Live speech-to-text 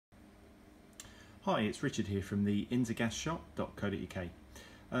Hi, it's Richard here from the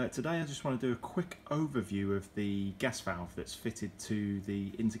intergasshop.co.uk. Today I just want to do a quick overview of the gas valve that's fitted to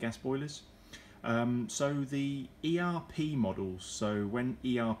the Intergas boilers. So the ERP models, so when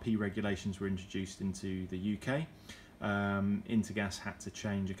ERP regulations were introduced into the UK, Intergas had to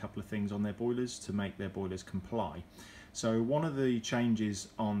change a couple of things on their boilers to make their boilers comply. So one of the changes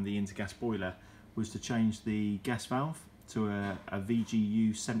on the Intergas boiler was to change the gas valve to a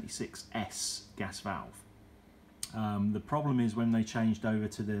VGU76S gas valve. The problem is when they changed over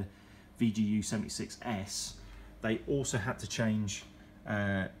to the VGU76S, they also had to change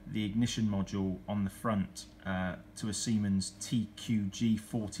the ignition module on the front to a Siemens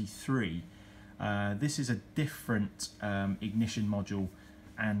TQG33. This is a different ignition module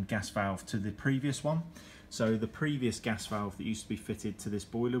and gas valve to the previous one. So the previous gas valve that used to be fitted to this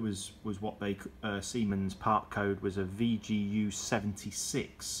boiler was what they Siemens part code was a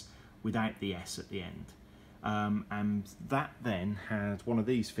VGU76 without the S at the end, and that then had one of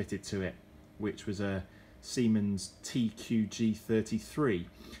these fitted to it, which was a Siemens TQG33.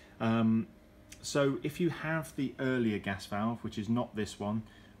 So if you have the earlier gas valve, which is not this one,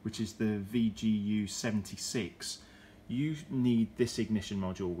 which is the VGU76, you need this ignition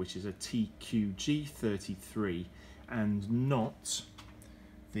module, which is a TQG33 and not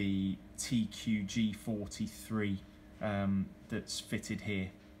the TQG43 that's fitted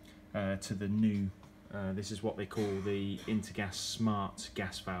here to the new, this is what they call the Intergas Smart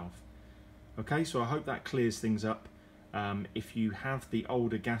gas valve. Okay, so I hope that clears things up. If you have the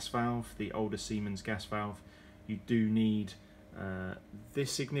older gas valve, the older Siemens gas valve, you do need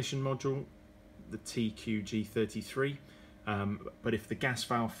this ignition module, the TQG33, but if the gas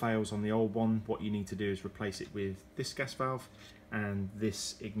valve fails on the old one, what you need to do is replace it with this gas valve and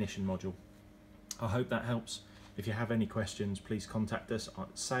this ignition module. I hope that helps. If you have any questions, please contact us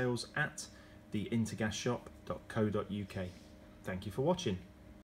at sales@theintergasshop.co.uk. Thank you for watching.